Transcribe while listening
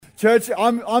Church,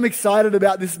 I'm excited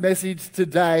about this message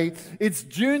today. It's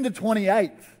June the 28th.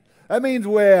 That means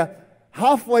we're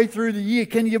halfway through the year.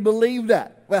 Can you believe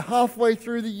that? We're halfway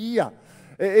through the year.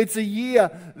 It's a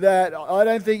year that I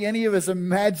don't think any of us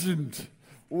imagined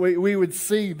we would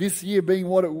see this year being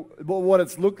what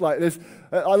it's looked like.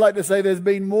 I like to say there's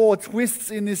been more twists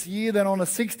in this year than on a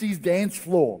 60s dance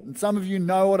floor. And some of you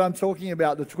know what I'm talking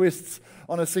about, the twists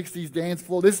on a 60s dance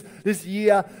floor. This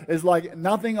year is like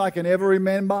nothing I can ever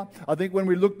remember. I think when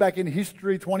we look back in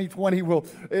history, 2020,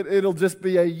 it'll just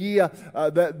be a year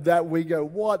that we go,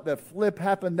 what the flip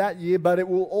happened that year? But it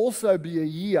will also be a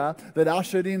year that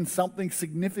ushered in something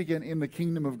significant in the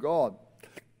kingdom of God.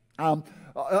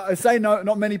 I say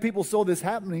not many people saw this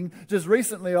happening. Just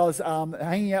recently I was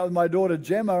hanging out with my daughter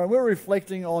Gemma, and we were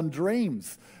reflecting on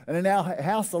dreams. And in our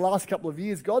house the last couple of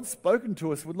years, God's spoken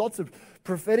to us with lots of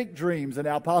prophetic dreams, and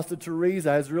our pastor Teresa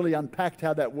has really unpacked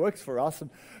how that works for us. And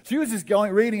she was just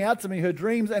reading out to me her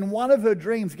dreams, and one of her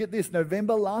dreams, get this,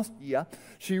 November last year,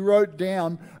 she wrote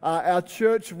down, our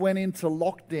church went into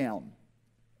lockdown.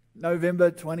 November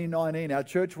 2019, our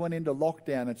church went into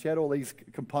lockdown, and she had all these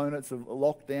components of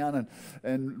lockdown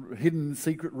and hidden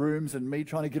secret rooms and me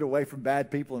trying to get away from bad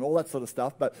people and all that sort of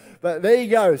stuff. But there you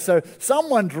go. So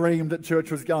someone dreamed that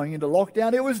church was going into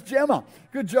lockdown. It was Gemma.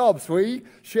 Good job, sweetie.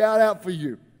 Shout out for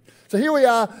you. So here we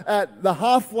are at the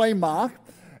halfway mark.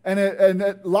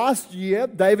 And last year,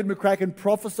 David McCracken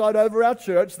prophesied over our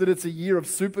church that it's a year of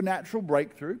supernatural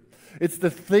breakthrough. It's the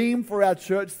theme for our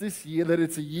church this year, that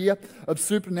it's a year of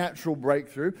supernatural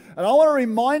breakthrough. And I want to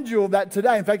remind you of that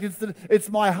today. In fact, it's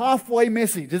my halfway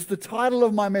message. It's the title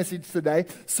of my message today,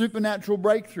 Supernatural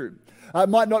Breakthrough. It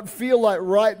might not feel like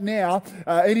right now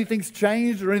anything's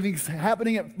changed or anything's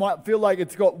happening. It might feel like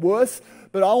it's got worse.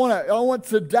 But I want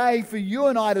today for you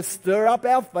and I to stir up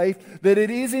our faith that it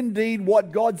is indeed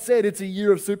what God said. It's a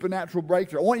year of supernatural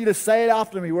breakthrough. I want you to say it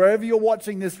after me, wherever you're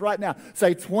watching this right now.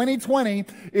 Say, 2020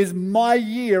 is my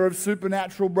year of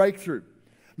supernatural breakthrough.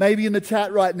 Maybe in the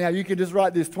chat right now, you can just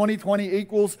write this, 2020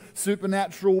 equals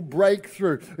supernatural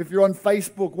breakthrough. If you're on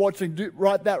Facebook watching,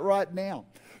 write that right now.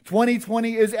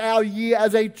 2020 is our year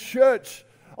as a church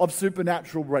of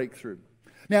supernatural breakthrough.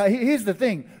 Now, here's the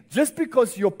thing. Just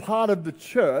because you're part of the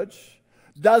church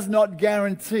does not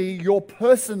guarantee you're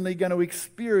personally going to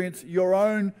experience your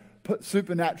own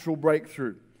supernatural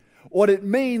breakthrough. What it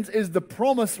means is the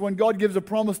promise, when God gives a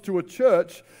promise to a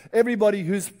church, everybody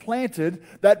who's planted,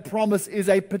 that promise is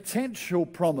a potential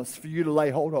promise for you to lay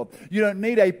hold of. You don't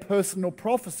need a personal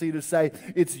prophecy to say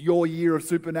it's your year of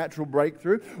supernatural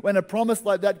breakthrough. When a promise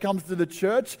like that comes to the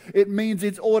church, it means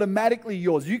it's automatically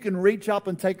yours. You can reach up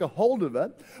and take a hold of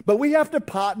it, but we have to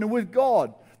partner with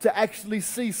God to actually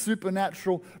see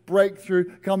supernatural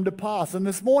breakthrough come to pass. And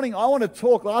this morning I want to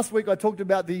talk, last week I talked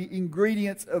about the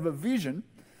ingredients of a vision.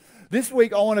 This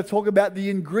week, I want to talk about the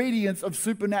ingredients of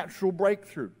supernatural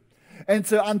breakthrough. And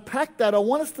to unpack that, I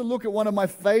want us to look at one of my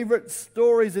favorite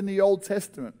stories in the Old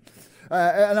Testament.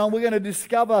 And we're going to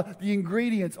discover the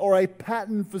ingredients or a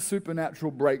pattern for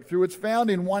supernatural breakthrough. It's found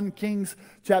in 1 Kings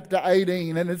chapter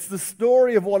 18. And it's the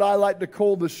story of what I like to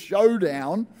call the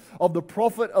showdown of the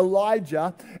prophet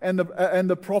Elijah and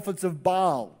the prophets of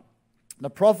Baal. The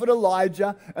prophet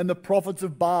Elijah and the prophets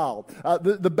of Baal.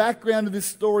 The background of this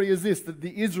story is this, that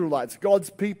the Israelites, God's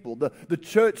people, the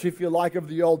church, if you like, of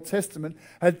the Old Testament,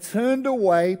 had turned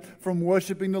away from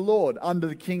worshiping the Lord under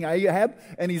the king Ahab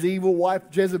and his evil wife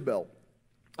Jezebel.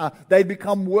 They'd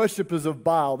become worshippers of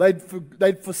Baal.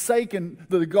 They'd forsaken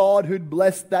the God who'd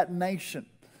blessed that nation.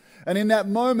 And in that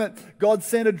moment, God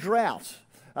sent a drought.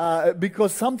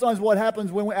 Because sometimes what happens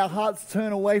when our hearts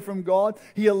turn away from God,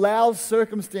 He allows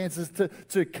circumstances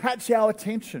to catch our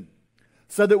attention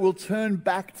so that we'll turn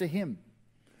back to Him.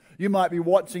 You might be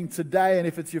watching today, and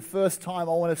if it's your first time,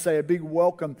 I want to say a big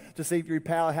welcome to C3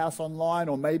 Powerhouse Online,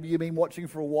 or maybe you've been watching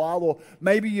for a while, or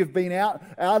maybe you've been out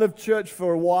of church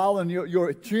for a while and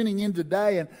you're tuning in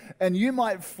today, and you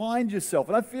might find yourself,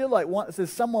 and I feel like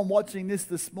there's someone watching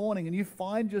this morning, and you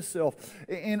find yourself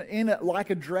in it like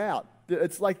a drought.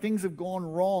 It's like things have gone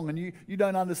wrong and you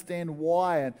don't understand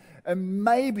why. And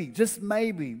maybe, just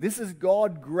maybe, this is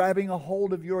God grabbing a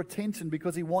hold of your attention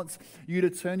because He wants you to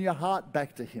turn your heart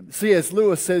back to Him. C.S.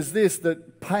 Lewis says this,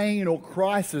 that pain or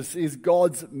crisis is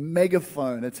God's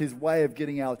megaphone. It's His way of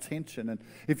getting our attention. And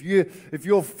if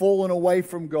you're fallen away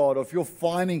from God, or if you're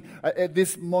finding at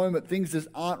this moment things just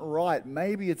aren't right,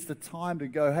 maybe it's the time to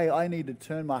go, hey, I need to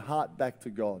turn my heart back to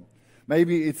God.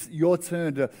 Maybe it's your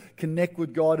turn to connect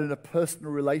with God in a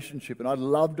personal relationship, and I'd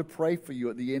love to pray for you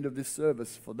at the end of this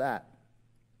service for that.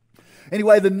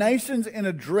 Anyway, the nation's in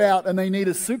a drought and they need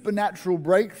a supernatural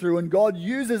breakthrough, and God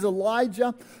uses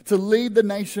Elijah to lead the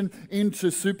nation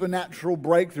into supernatural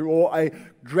breakthrough, or a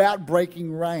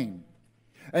drought-breaking rain.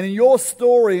 And in your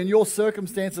story, in your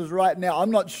circumstances right now,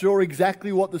 I'm not sure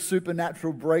exactly what the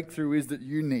supernatural breakthrough is that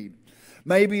you need.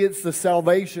 Maybe it's the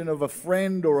salvation of a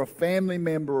friend or a family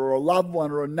member or a loved one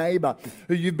or a neighbor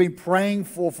who you've been praying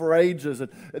for ages.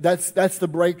 And that's the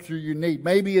breakthrough you need.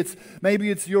 Maybe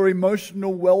it's your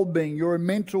emotional well-being, your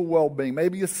mental well-being.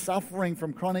 Maybe you're suffering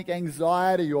from chronic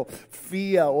anxiety or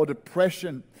fear or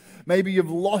depression. Maybe you've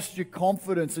lost your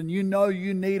confidence and you know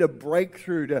you need a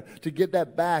breakthrough to get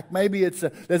that back. Maybe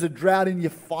there's a drought in your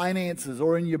finances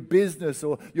or in your business,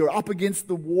 or you're up against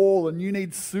the wall and you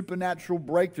need supernatural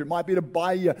breakthrough. It might be to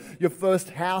buy your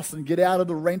first house and get out of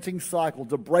the renting cycle,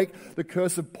 to break the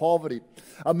curse of poverty.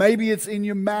 Maybe it's in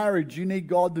your marriage. You need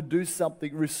God to do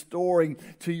something restoring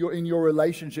in your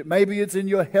relationship. Maybe it's in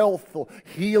your health or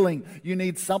healing. You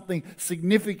need something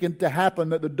significant to happen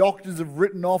that the doctors have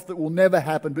written off that will never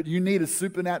happen, but you need a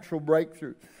supernatural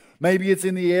breakthrough. Maybe it's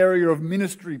in the area of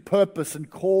ministry, purpose, and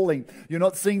calling. You're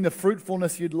not seeing the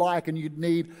fruitfulness you'd like, and you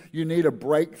need a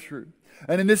breakthrough.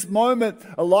 And in this moment,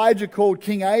 Elijah called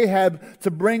King Ahab to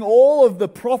bring all of the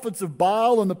prophets of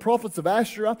Baal and the prophets of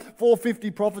Asherah,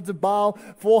 450 prophets of Baal,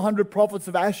 400 prophets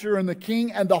of Asherah, and the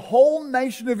king and the whole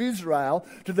nation of Israel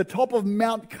to the top of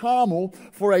Mount Carmel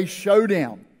for a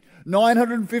showdown.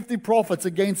 950 prophets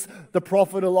against the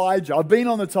prophet Elijah. I've been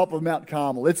on the top of Mount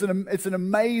Carmel. It's an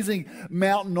amazing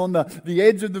mountain on the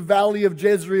edge of the valley of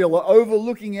Jezreel,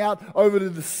 overlooking out over to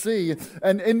the sea.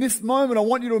 And in this moment, I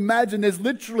want you to imagine there's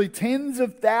literally tens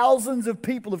of thousands of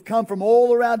people have come from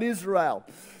all around Israel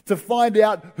to find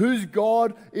out whose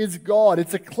God is God.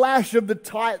 It's a clash of the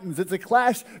titans. It's a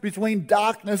clash between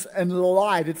darkness and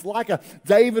light. It's like a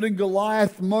David and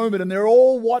Goliath moment, and they're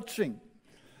all watching.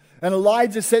 And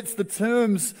Elijah sets the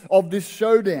terms of this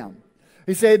showdown.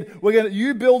 He said,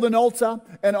 you build an altar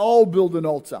and I'll build an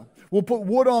altar. We'll put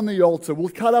wood on the altar. We'll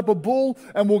cut up a bull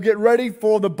and we'll get ready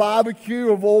for the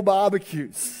barbecue of all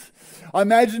barbecues. I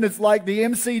imagine it's like the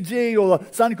MCG or the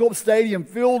Suncorp Stadium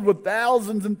filled with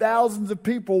thousands and thousands of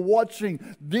people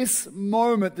watching this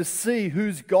moment to see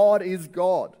whose God is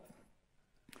God.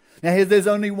 Now, there's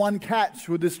only one catch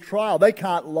with this trial. They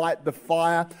can't light the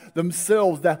fire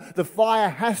themselves. The fire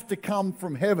has to come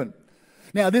from heaven.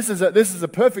 Now, this is a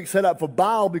perfect setup for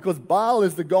Baal, because Baal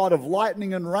is the god of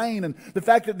lightning and rain, and the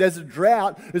fact that there's a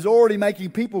drought is already making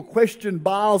people question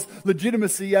Baal's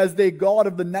legitimacy as their god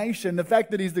of the nation. The fact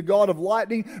that he's the god of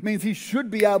lightning means he should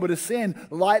be able to send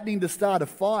lightning to start a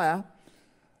fire.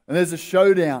 And there's a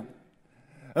showdown.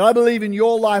 And I believe in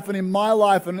your life and in my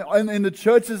life and in the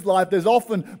church's life, there's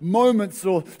often moments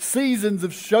or seasons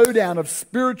of showdown, of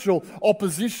spiritual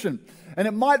opposition. And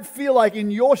it might feel like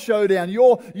in your showdown,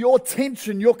 your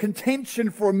tension, your contention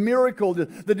for a miracle,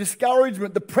 the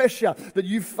discouragement, the pressure that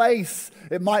you face,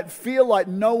 it might feel like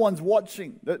no one's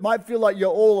watching. It might feel like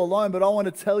you're all alone. But I want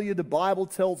to tell you, the Bible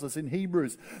tells us in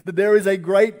Hebrews that there is a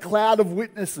great cloud of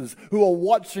witnesses who are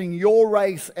watching your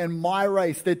race and my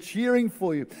race. They're cheering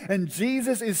for you. And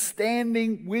Jesus is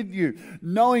standing with you,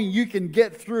 knowing you can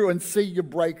get through and see your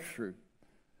breakthrough.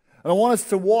 And I want us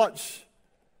to watch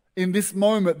in this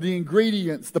moment the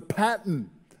ingredients, the pattern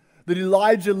that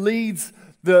Elijah leads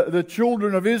the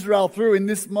children of Israel through in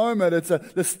this moment. It's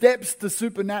the steps to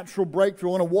supernatural breakthrough.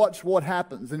 I want to watch what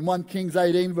happens. In 1 Kings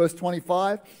 18 verse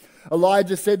 25,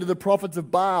 Elijah said to the prophets of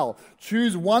Baal,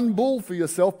 "Choose one bull for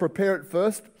yourself, prepare it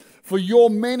first for your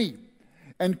many,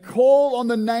 and call on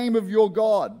the name of your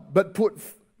God, but put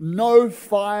no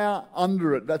fire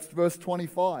under it." That's verse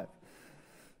 25.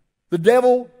 The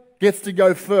devil gets to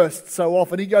go first so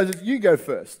often. He goes, "You go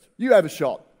first. You have a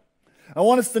shot." I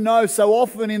want us to know so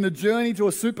often in the journey to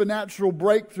a supernatural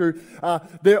breakthrough,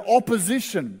 their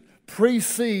opposition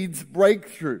precedes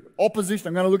breakthrough. Opposition.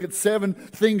 I'm going to look at 7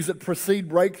 things that precede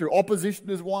breakthrough. Opposition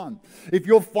is one. If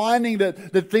you're finding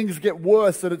that things get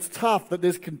worse, that it's tough, that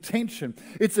there's contention,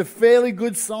 it's a fairly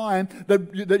good sign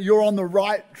that you're on the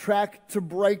right track to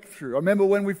breakthrough. I remember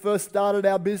when we first started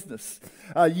our business,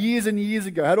 years and years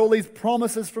ago, I had all these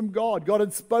promises from God. God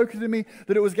had spoken to me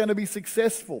that it was going to be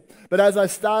successful. But as I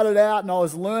started out and I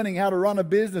was learning how to run a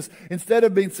business, instead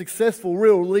of being successful, we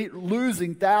were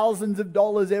losing thousands of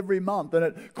dollars every month, and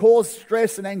it caused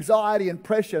stress and anxiety and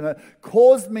pressure, and it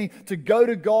caused me to go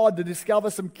to God to discover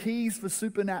some keys for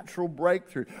supernatural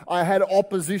breakthrough. I had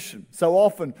opposition. So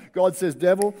often God says,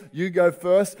 devil, you go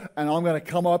first, and I'm going to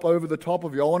come up over the top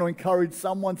of you. I want to encourage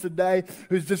someone today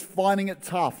who's just finding it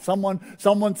tough. Someone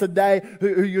today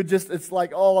who you're just, it's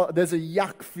like, oh, there's a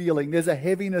yuck feeling. There's a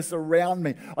heaviness around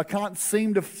me. I can't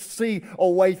seem to see a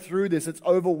way through this. It's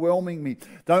overwhelming me.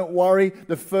 Don't worry.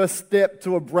 The first step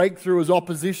to a breakthrough is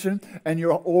opposition, and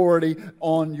you're already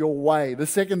on your way. The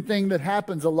second thing that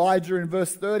happens, Elijah in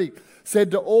verse 30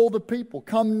 said to all the people,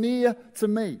 come near to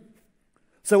me.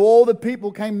 So all the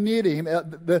people came near to him.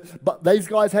 But these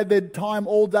guys had their time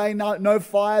all day, no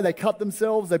fire. They cut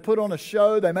themselves. They put on a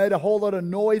show. They made a whole lot of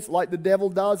noise like the devil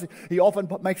does. He often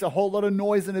makes a whole lot of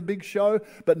noise in a big show,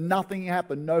 but nothing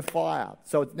happened, no fire.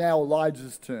 So it's now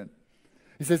Elijah's turn.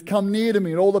 He says, come near to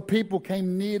me. And all the people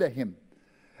came near to him.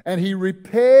 And he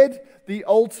repaired the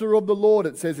altar of the Lord,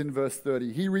 it says in verse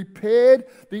 30. He repaired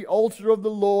the altar of the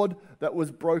Lord that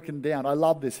was broken down. I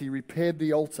love this. He repaired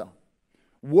the altar.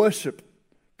 Worship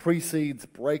precedes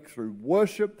breakthrough.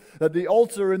 Worship, that the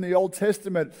altar in the Old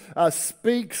Testament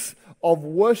speaks of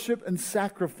worship and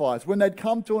sacrifice. When they'd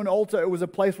come to an altar, it was a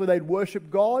place where they'd worship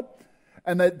God,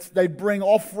 and they'd bring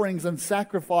offerings and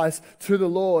sacrifice to the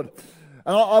Lord.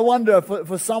 And I wonder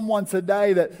for someone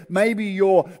today that maybe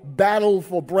your battle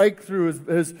for breakthrough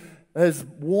has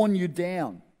worn you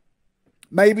down.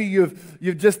 Maybe you've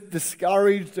just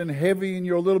discouraged and heavy, and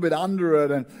you're a little bit under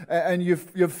it, and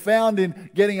you've found in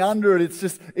getting under it, it's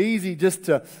just easy just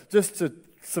to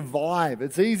survive.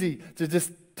 It's easy to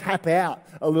just tap out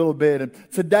a little bit. And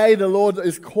today the Lord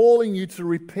is calling you to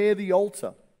repair the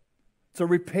altar, to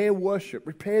repair worship,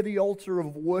 repair the altar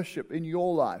of worship in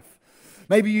your life.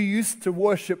 Maybe you used to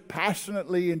worship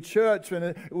passionately in church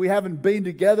and we haven't been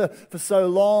together for so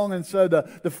long, and so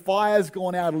the fire's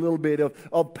gone out a little bit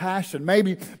of passion.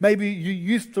 Maybe you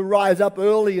used to rise up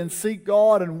early and seek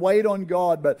God and wait on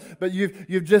God, but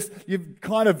you've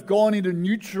kind of gone into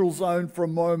neutral zone for a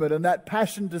moment, and that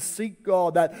passion to seek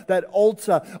God, that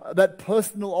altar, that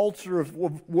personal altar of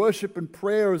worship and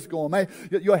prayer is gone. Maybe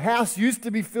your house used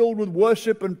to be filled with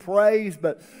worship and praise,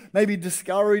 but maybe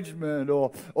discouragement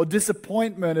or disappointment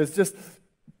has just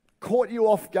caught you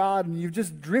off guard, and you've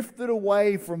just drifted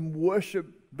away from worship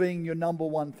being your number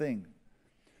one thing.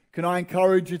 Can I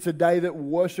encourage you today that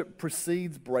worship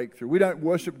precedes breakthrough? We don't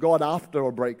worship God after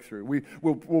a breakthrough.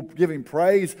 We'll give Him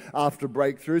praise after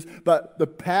breakthroughs, but the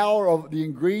power of the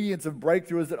ingredients of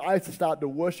breakthrough is that I start to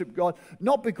worship God,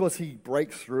 not because He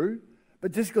breaks through,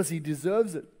 but just because He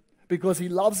deserves it, because He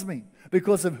loves me,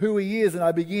 because of who He is, and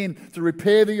I begin to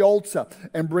repair the altar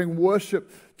and bring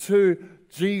worship to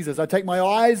Jesus. I take my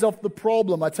eyes off the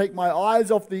problem. I take my eyes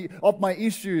off my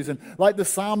issues, and like the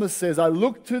psalmist says, I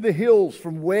look to the hills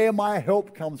from where my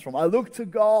help comes from. I look to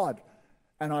God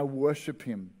and I worship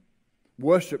Him.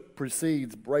 Worship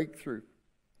precedes breakthrough.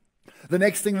 The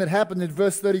next thing that happened in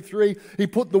verse 33, he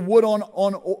put the wood on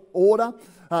order,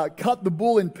 cut the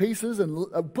bull in pieces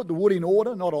and put the wood in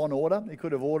order, not on order. He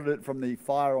could have ordered it from the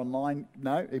fire online.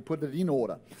 No, he put it in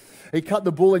order. He cut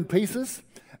the bull in pieces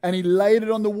and he laid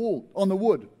it on the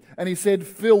wood. And he said,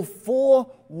 fill 4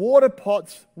 water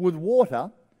pots with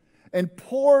water and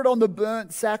pour it on the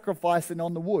burnt sacrifice and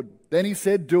on the wood. Then he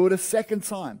said, do it a second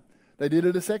time. They did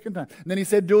it a second time. And then he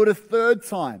said, do it a third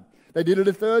time. They did it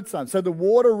a third time. So the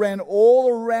water ran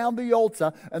all around the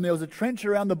altar, and there was a trench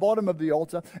around the bottom of the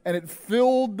altar, and it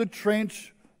filled the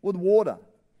trench with water.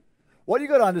 What you've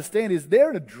got to understand is they're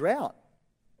in a drought.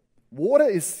 Water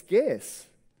is scarce.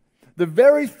 The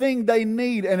very thing they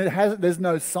need, and there's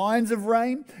no signs of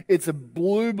rain. It's a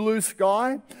blue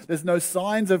sky. There's no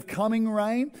signs of coming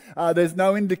rain. There's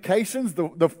no indications.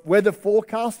 The weather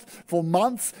forecast for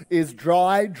months is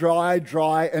dry,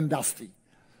 and dusty.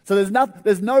 So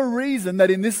there's no reason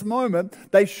that in this moment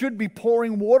they should be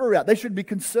pouring water out. They should be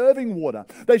conserving water.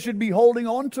 They should be holding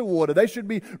on to water. They should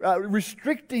be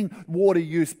restricting water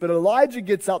use. But Elijah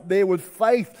gets up there with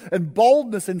faith and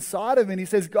boldness inside of him. And he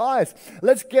says, guys,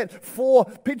 let's get 4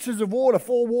 pitchers of water,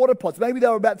 4 water pots. Maybe they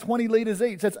were about 20 liters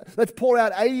each. Let's pour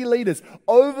out 80 liters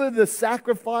over the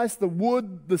sacrifice, the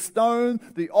wood, the stone,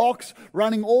 the ox,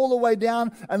 running all the way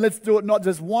down. And let's do it not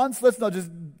just once. Let's not just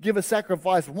give a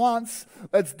sacrifice once.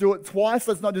 Let's do it twice.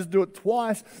 Let's not just do it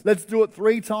twice. Let's do it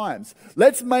 3 times.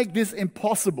 Let's make this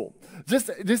impossible. Just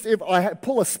if I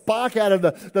pull a spark out of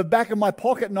the back of my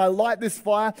pocket and I light this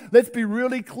fire, let's be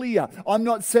really clear. I'm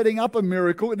not setting up a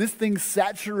miracle. This thing's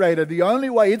saturated. The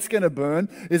only way it's going to burn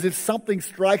is if something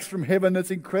strikes from heaven that's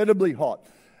incredibly hot.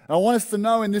 I want us to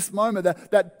know in this moment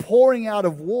that pouring out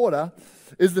of water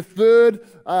is the third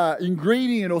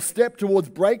ingredient or step towards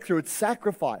breakthrough. It's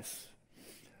sacrifice.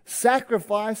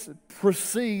 Sacrifice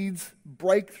precedes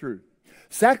breakthrough.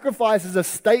 Sacrifice is a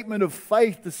statement of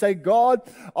faith to say, God,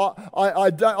 I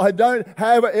don't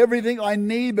have everything I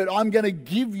need, but I'm going to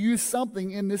give you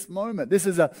something in this moment. This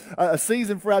is a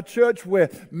season for our church where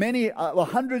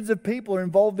hundreds of people are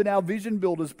involved in our Vision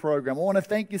Builders program. I want to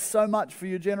thank you so much for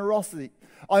your generosity.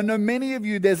 I know many of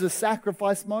you, there's a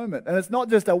sacrifice moment, and it's not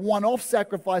just a one-off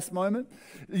sacrifice moment.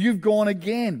 You've gone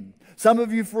again. Some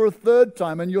of you for a third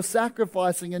time, and you're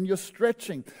sacrificing and you're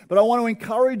stretching. But I want to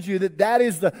encourage you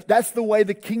that's the way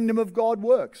the kingdom of God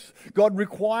works. God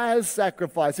requires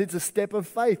sacrifice. It's a step of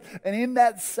faith. And in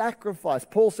that sacrifice,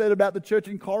 Paul said about the church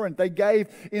in Corinth, they gave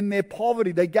in their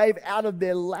poverty. They gave out of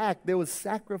their lack. There was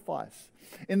sacrifice.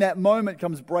 In that moment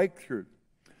comes breakthrough.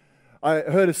 I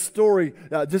heard a story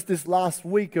just this last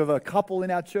week of a couple in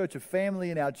our church, a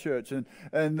family in our church, and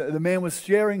the man was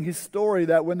sharing his story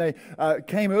that when they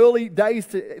came early days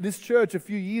to this church a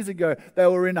few years ago, they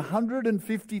were in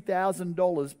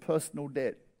 $150,000 personal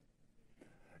debt.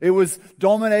 It was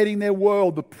dominating their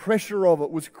world. The pressure of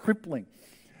it was crippling.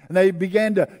 And they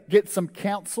began to get some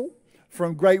counsel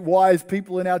from great wise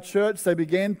people in our church. They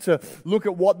began to look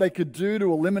at what they could do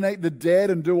to eliminate the debt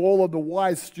and do all of the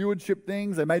wise stewardship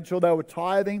things. They made sure they were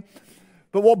tithing.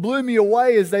 But what blew me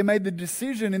away is they made the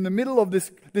decision in the middle of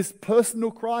this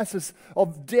personal crisis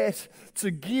of debt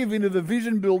to give into the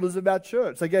vision builders of our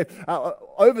church. They gave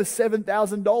over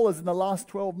 $7,000 in the last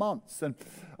 12 months. And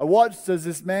I watched as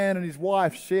this man and his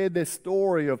wife shared their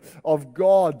story of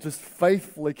God just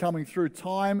faithfully coming through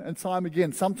time and time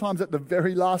again, sometimes at the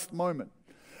very last moment.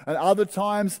 And other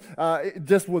times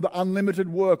just with unlimited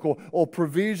work or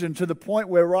provision, to the point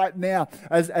where right now,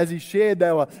 as he shared,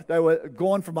 they were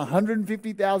gone from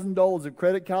 $150,000 of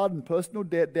credit card and personal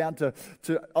debt down to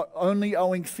only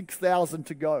owing $6,000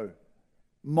 to go.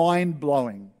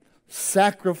 Mind-blowing.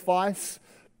 Sacrifice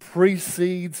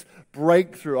precedes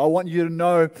breakthrough. I want you to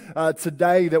know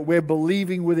today that we're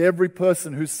believing with every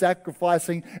person who's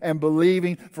sacrificing and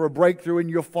believing for a breakthrough in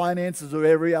your finances or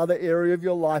every other area of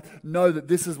your life. Know that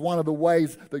this is one of the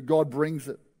ways that God brings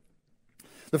it.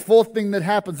 The fourth thing that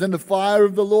happens, then the fire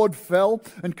of the Lord fell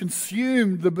and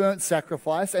consumed the burnt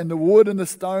sacrifice and the wood and the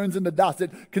stones and the dust.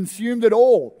 It consumed it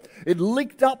all. It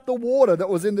licked up the water that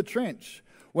was in the trench.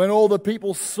 When all the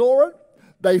people saw it,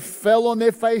 they fell on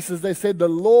their faces. They said, "The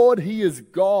Lord, He is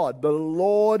God. The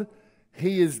Lord,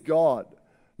 He is God."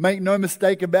 Make no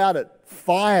mistake about it.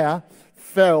 Fire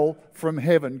fell from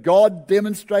heaven. God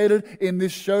demonstrated in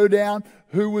this showdown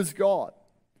who was God.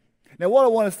 Now, what I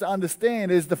want us to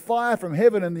understand is the fire from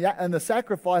heaven and the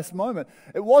sacrifice moment,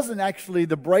 it wasn't actually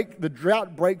the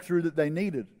drought breakthrough that they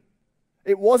needed.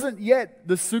 It wasn't yet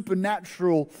the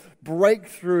supernatural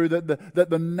breakthrough that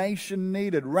the nation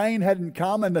needed. Rain hadn't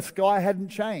come and the sky hadn't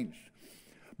changed.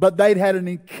 But they'd had an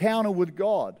encounter with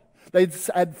God. They'd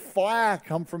had fire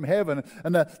come from heaven.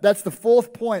 And that's the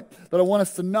fourth point that I want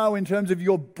us to know in terms of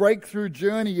your breakthrough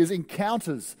journey is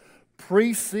encounters.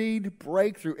 Precede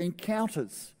breakthrough.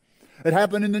 Encounters. It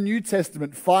happened in the New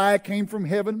Testament. Fire came from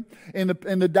heaven in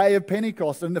the day of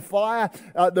Pentecost. And the fire,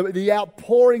 the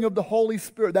outpouring of the Holy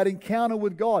Spirit, that encounter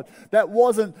with God, that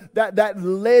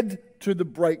led to the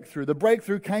breakthrough. The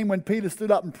breakthrough came when Peter stood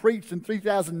up and preached and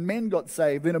 3,000 men got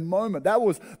saved in a moment. That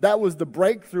was the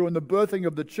breakthrough and the birthing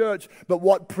of the church. But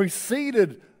what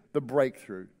preceded the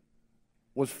breakthrough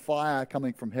was fire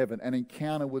coming from heaven, an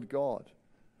encounter with God.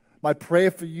 My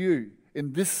prayer for you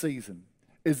in this season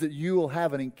is that you will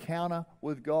have an encounter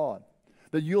with God,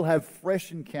 that you'll have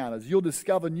fresh encounters. You'll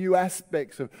discover new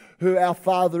aspects of who our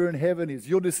Father in heaven is.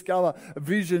 You'll discover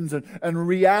visions and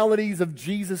realities of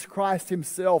Jesus Christ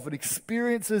Himself and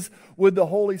experiences with the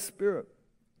Holy Spirit.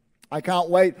 I can't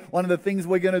wait. One of the things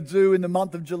we're going to do in the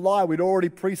month of July, we'd already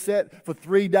preset for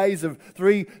 3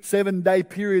 7-day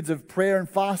periods of prayer and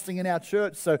fasting in our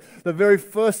church. So the very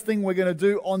first thing we're going to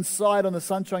do on site on the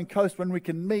Sunshine Coast when we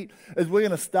can meet is we're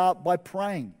going to start by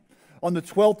praying. On the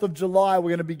 12th of July, we're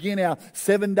going to begin our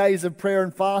 7 days of prayer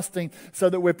and fasting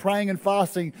so that we're praying and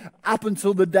fasting up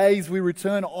until the days we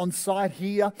return on site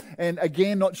here. And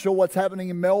again, not sure what's happening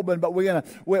in Melbourne, but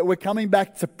we're coming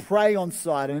back to pray on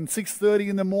site. And at 6:30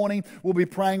 in the morning, we'll be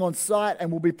praying on site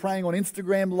and we'll be praying on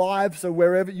Instagram Live. So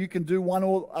wherever you can do one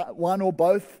or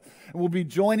both. And we'll be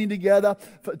joining together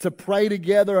to pray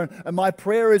together. And my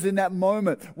prayer is in that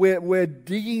moment, we're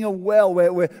digging a well,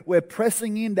 we're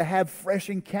pressing in to have fresh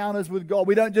encounters with God.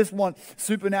 We don't just want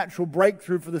supernatural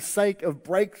breakthrough for the sake of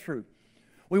breakthrough.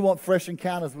 We want fresh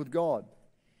encounters with God.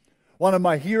 One of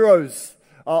my heroes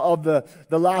of the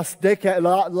last decade,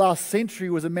 last century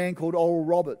was a man called Oral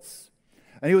Roberts.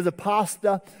 And he was a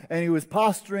pastor, and he was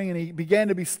pastoring, and he began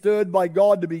to be stirred by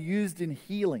God to be used in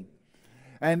healing.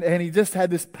 And he just had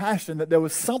this passion that there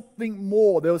was something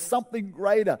more, there was something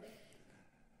greater.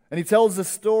 And he tells the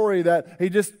story that he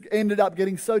just ended up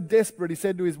getting so desperate, he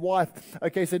said to his wife,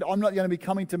 he said, I'm not going to be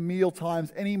coming to meal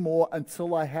times anymore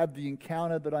until I have the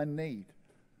encounter that I need.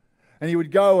 And he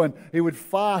would go and he would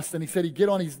fast, and he said he'd get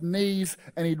on his knees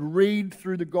and he'd read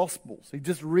through the Gospels. He'd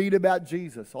just read about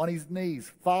Jesus on his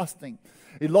knees, fasting.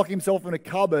 He'd lock himself in a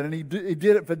cupboard, and he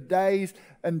did it for days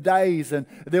and days. And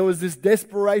there was this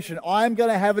desperation. I'm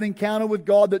going to have an encounter with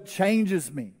God that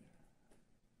changes me.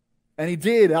 And he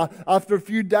did. After a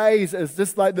few days, it's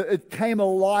just like it came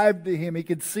alive to him. He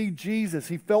could see Jesus.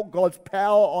 He felt God's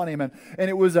power on him. And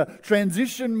it was a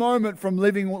transition moment from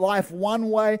living life one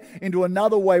way into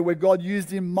another way, where God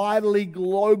used him mightily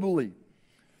globally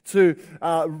to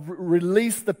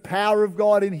release the power of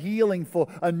God in healing for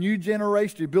a new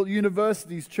generation. He built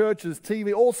universities, churches,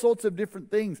 TV, all sorts of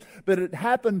different things. But it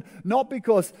happened not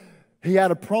because he had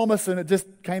a promise and it just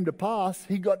came to pass.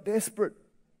 He got desperate.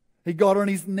 He got on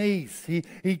his knees. He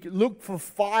looked for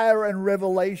fire and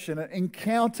revelation. An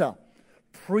encounter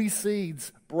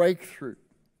precedes breakthrough.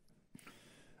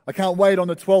 I can't wait. On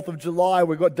the 12th of July,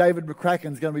 we've got David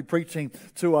McCracken's going to be preaching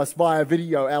to us via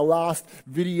video, our last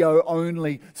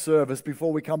video-only service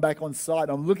before we come back on site.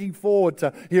 I'm looking forward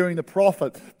to hearing the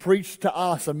prophet preach to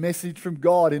us a message from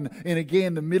God in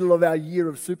again, the middle of our year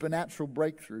of supernatural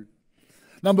breakthrough.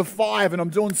 Number 5, and I'm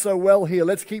doing so well here.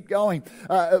 Let's keep going.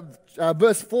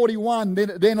 Verse 41,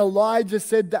 then Elijah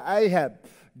said to Ahab,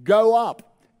 go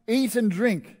up, eat and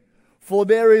drink, for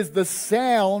there is the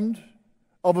sound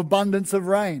of abundance of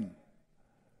rain.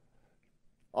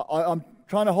 I'm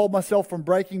trying to hold myself from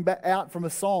breaking back out from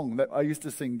a song that I used to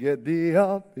sing. Get thee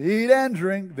up, eat and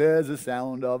drink, there's a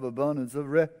sound of abundance of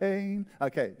rain.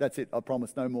 Okay, that's it. I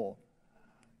promise no more.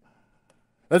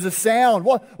 There's a sound.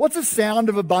 What's a sound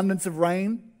of abundance of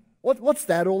rain? What's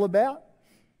that all about?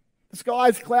 The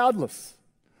sky's cloudless.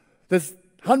 There's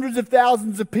hundreds of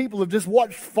thousands of people have just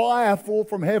watched fire fall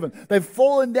from heaven. They've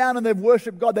fallen down and they've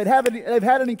worshipped God. They've had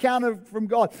an encounter from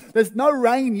God. There's no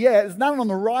rain yet. There's none on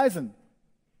the horizon.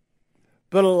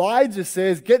 But Elijah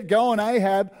says, get going,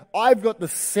 Ahab. I've got the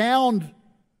sound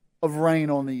of rain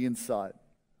on the inside.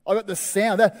 I've got the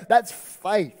sound. That's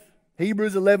faith.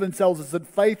 Hebrews 11 tells us that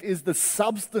faith is the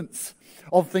substance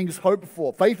of things hoped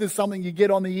for. Faith is something you get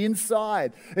on the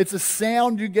inside. It's a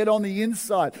sound you get on the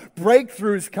inside.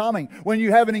 Breakthrough is coming. When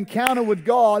you have an encounter with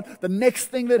God, the next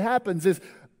thing that happens is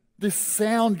this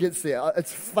sound gets there.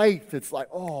 It's faith. It's like,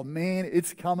 oh man,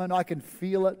 it's coming. I can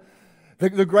feel it.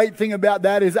 The great thing about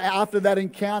that is after that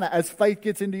encounter, as faith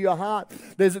gets into your heart,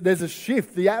 there's a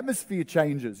shift. The atmosphere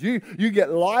changes. You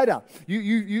get lighter.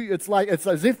 It's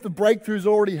as if the breakthrough's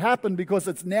already happened because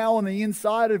it's now on the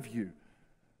inside of you.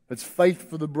 It's faith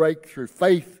for the breakthrough.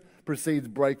 Faith precedes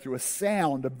breakthrough. A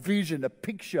sound, a vision, a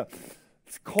picture.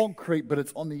 It's concrete, but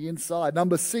it's on the inside.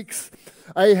 Number 6,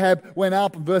 Ahab went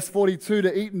up in verse 42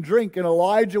 to eat and drink, and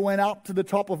Elijah went up to the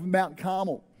top of Mount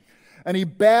Carmel. And he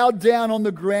bowed down on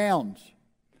the ground,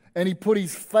 and he put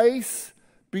his face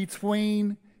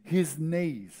between his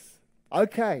knees.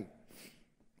 Okay,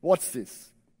 what's this?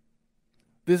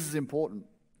 This is important.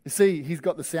 You see, he's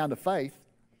got the sound of faith.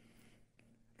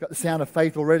 Got the sound of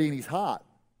faith already in his heart.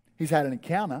 He's had an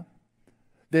encounter.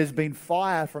 There's been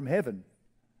fire from heaven.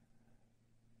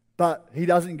 But he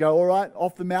doesn't go, all right,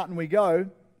 off the mountain we go,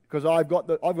 because I've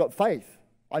got faith.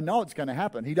 I know it's going to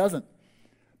happen. He doesn't.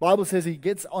 Bible says he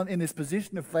gets on in this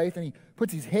position of faith and he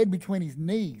puts his head between his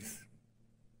knees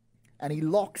and he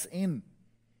locks in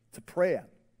to prayer.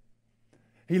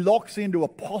 He locks into a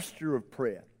posture of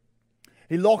prayer.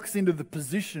 He locks into the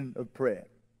position of prayer.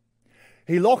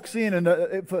 He locks in, and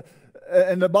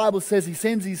the Bible says he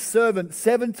sends his servant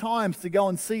 7 times to go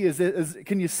and see,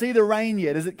 can you see the rain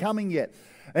yet? Is it coming yet?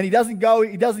 And he doesn't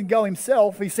go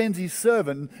himself, he sends his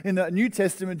servant. In the New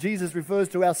Testament, Jesus refers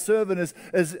to our servant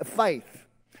as faith.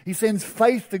 He sends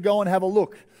faith to go and have a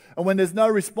look. And when there's no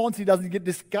response, he doesn't get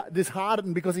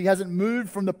disheartened because he hasn't moved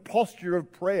from the posture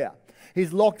of prayer.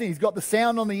 He's locked in. He's got the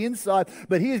sound on the inside,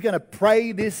 but he is going to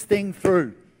pray this thing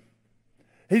through.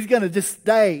 He's going to just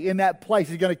stay in that place.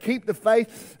 He's going to keep the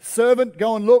faith. Servant,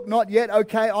 go and look. Not yet.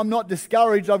 Okay, I'm not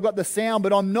discouraged. I've got the sound,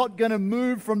 but I'm not going to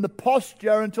move from the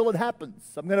posture until it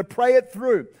happens. I'm going to pray it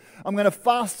through. I'm going to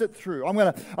fast it through. I'm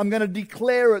going to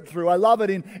declare it through. I love it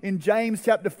in James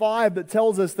chapter 5 that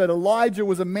tells us that Elijah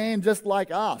was a man just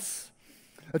like us.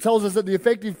 It tells us that the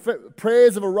effective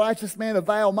prayers of a righteous man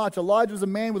avail much. Elijah was a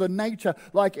man with a nature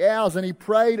like ours, and he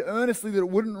prayed earnestly that it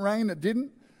wouldn't rain. It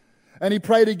didn't. And he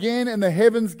prayed again, and the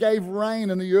heavens gave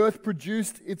rain, and the earth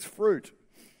produced its fruit.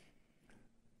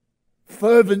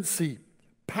 Fervency,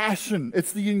 passion.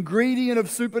 It's the ingredient of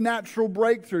supernatural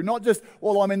breakthrough. Not just,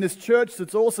 well, I'm in this church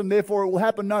that's awesome, therefore it will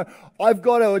happen. No, I've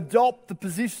got to adopt the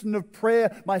position of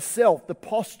prayer myself, the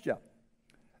posture.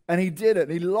 And he did it.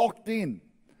 He locked in.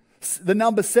 The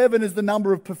number 7 is the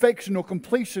number of perfection or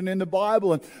completion in the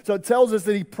Bible. And so it tells us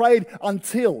that he prayed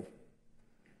until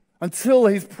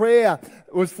his prayer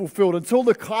was fulfilled, until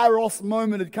the Kairos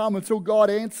moment had come, until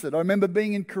God answered. I remember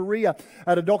being in Korea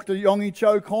at a Dr. Yonggi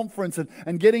Cho conference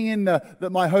and getting in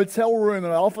my hotel room.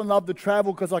 And I often love to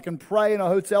travel because I can pray in a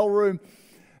hotel room.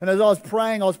 And as I was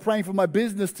praying for my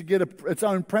business to get its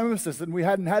own premises, and we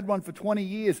hadn't had one for 20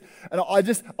 years. And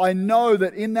I know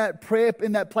that in that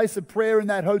place of prayer in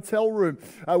that hotel room,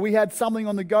 we had something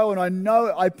on the go, and I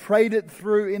know I prayed it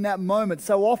through in that moment.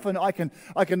 So often I can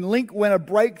link when a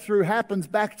breakthrough happens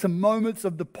back to moments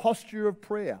of the posture of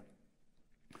prayer.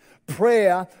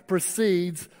 Prayer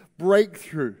precedes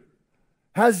breakthrough.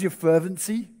 How's your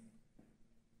fervency?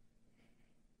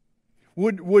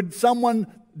 Would someone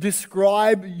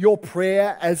describe your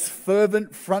prayer as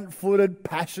fervent, front-footed,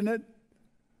 passionate?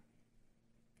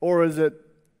 Or is it,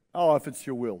 oh, if it's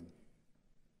your will?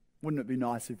 Wouldn't it be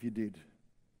nice if you did?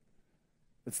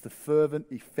 It's the fervent,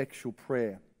 effectual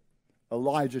prayer.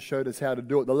 Elijah showed us how to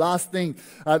do it. The last thing,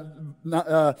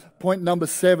 point number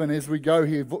 7 as we go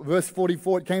here, verse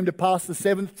 44, it came to pass the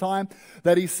 7th time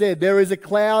that he said, there is a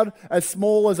cloud as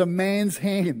small as a man's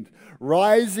hand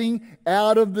rising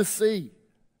out of the sea.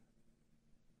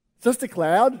 Just a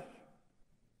cloud.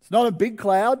 It's not a big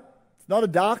cloud. It's not a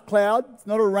dark cloud. It's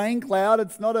not a rain cloud.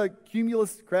 It's not a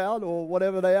cumulus cloud or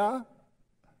whatever they are.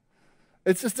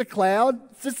 It's just a cloud.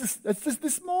 It's just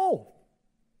this small.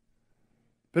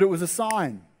 But it was a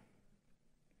sign.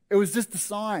 It was just a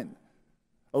sign.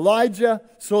 Elijah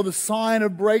saw the sign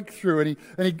of breakthrough,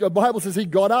 and the Bible says he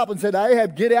got up and said,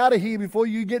 Ahab, get out of here before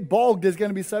you get bogged. There's going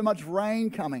to be so much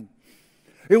rain coming.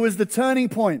 It was the turning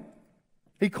point.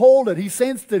 He called it, he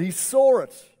sensed it, he saw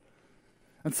it.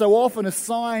 And so often a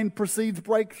sign precedes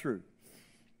breakthrough.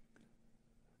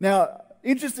 Now,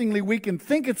 interestingly, we can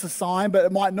think it's a sign, but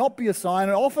it might not be a sign.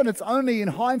 And often it's only in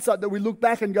hindsight that we look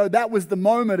back and go, that was the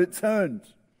moment it turned.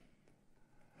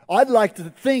 I'd like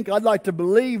to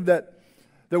believe that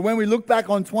when we look back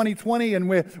on 2020 and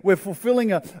we're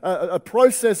fulfilling a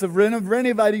process of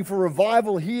renovating for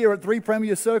revival here at 3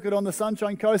 Premier Circuit on the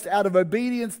Sunshine Coast out of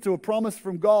obedience to a promise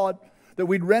from God, that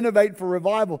we'd renovate for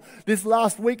revival. This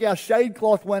last week, our shade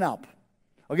cloth went up.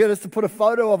 I'll get us to put a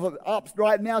photo of it up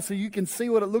right now so you can see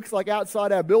what it looks like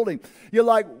outside our building. You're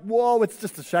like, whoa, it's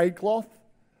just a shade cloth.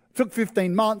 It took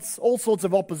 15 months, all sorts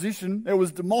of opposition. It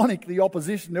was demonic, the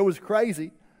opposition. It was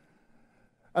crazy.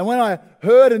 And when I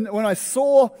heard and when I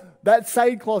saw that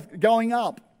shade cloth going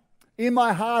up, in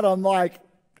my heart, I'm like,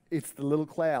 it's the little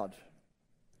cloud.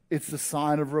 It's the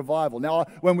sign of revival. Now,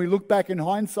 when we look back in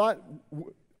hindsight,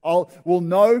 we'll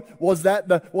know, was that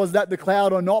the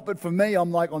cloud or not? But for me,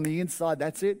 I'm like, on the inside,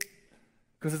 that's it.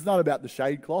 Because it's not about the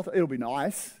shade cloth. It'll be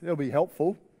nice. It'll be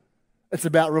helpful. It's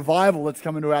about revival that's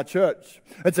coming to our church.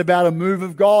 It's about a move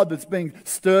of God that's being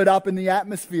stirred up in the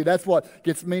atmosphere. That's what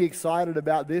gets me excited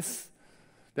about this.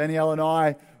 Danielle and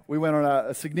I, we went on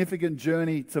a significant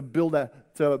journey to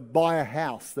buy a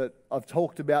house that I've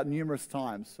talked about numerous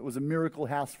times. It was a miracle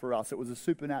house for us. It was a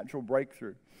supernatural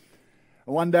breakthrough.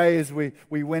 And one day as we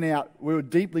went out, we were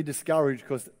deeply discouraged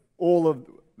because all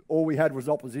we had was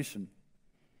opposition.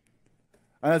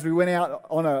 And as we went out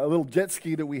on a little jet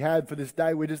ski that we had for this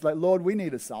day, we're just like, Lord, we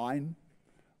need a sign.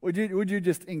 Would you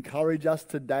just encourage us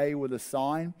today with a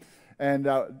sign? And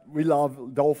we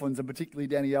love dolphins, and particularly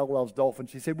Danielle loves dolphins.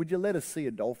 She said, would you let us see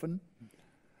a dolphin?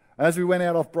 And as we went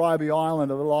out off Bribie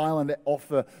Island, a little island off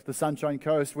the Sunshine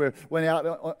Coast, we went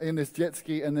out in this jet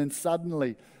ski, and then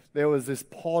suddenly there was this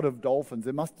pod of dolphins.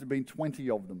 There must have been 20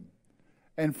 of them.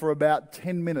 And for about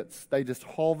 10 minutes, they just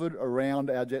hovered around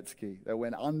our jet ski. They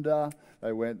went under,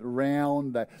 they went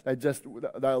around, they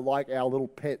were like our little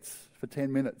pets for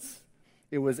 10 minutes.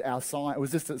 It was our sign. It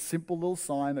was just a simple little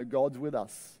sign that God's with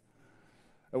us.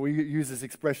 And we use this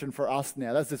expression for us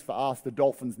now. That's just for us. The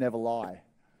dolphins never lie.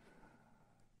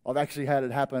 I've actually had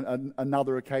it happen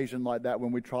another occasion like that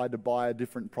when we tried to buy a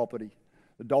different property.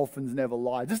 The dolphins never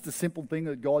lie. Just a simple thing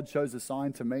that God shows a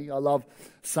sign to me. I love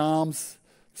Psalms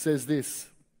says this,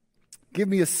 give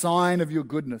me a sign of your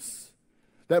goodness,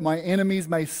 that my enemies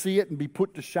may see it and be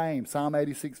put to shame. Psalm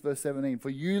 86 verse 17. For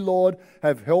you, Lord,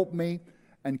 have helped me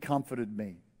and comforted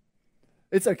me.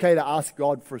 It's okay to ask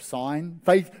God for a sign.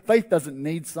 Faith doesn't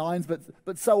need signs,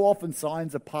 but so often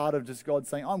signs are part of just God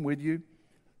saying, I'm with you.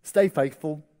 Stay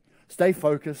faithful. Stay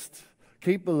focused.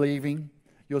 Keep believing.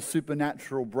 Your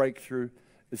supernatural breakthrough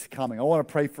is coming. I want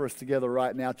to pray for us together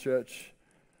right now, church.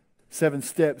 7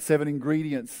 steps, 7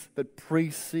 ingredients that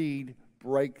precede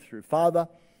breakthrough. Father,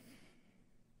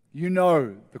 you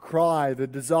know the cry, the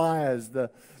desires, the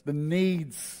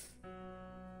needs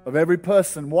of every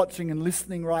person watching and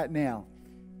listening right now.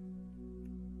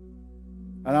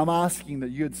 And I'm asking that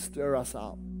you'd stir us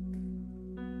up.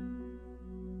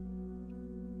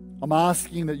 I'm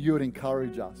asking that you would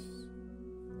encourage us.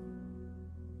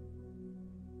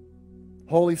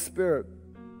 Holy Spirit,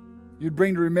 you'd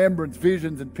bring to remembrance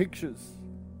visions and pictures.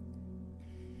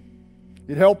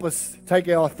 You'd help us take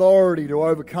our authority to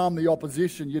overcome the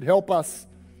opposition. You'd help us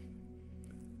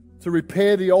to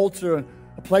repair the altar,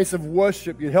 a place of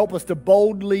worship. You'd help us to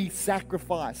boldly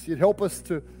sacrifice. You'd help us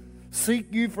to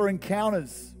seek you for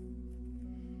encounters.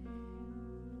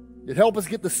 You'd help us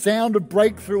get the sound of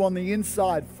breakthrough on the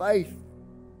inside, faith.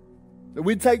 That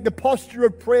we'd take the posture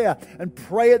of prayer and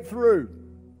pray it through.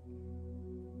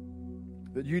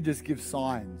 That you just give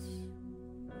signs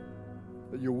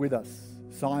that you're with us.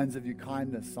 Signs of your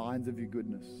kindness, signs of your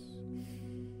goodness.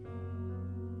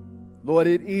 Lord,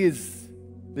 it is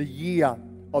the year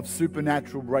of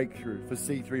supernatural breakthrough for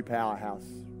C3 Powerhouse.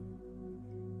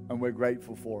 And we're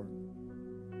grateful for it.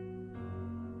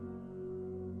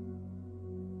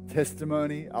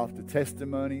 Testimony after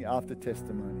testimony after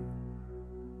testimony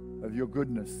of your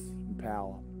goodness and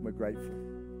power. We're grateful.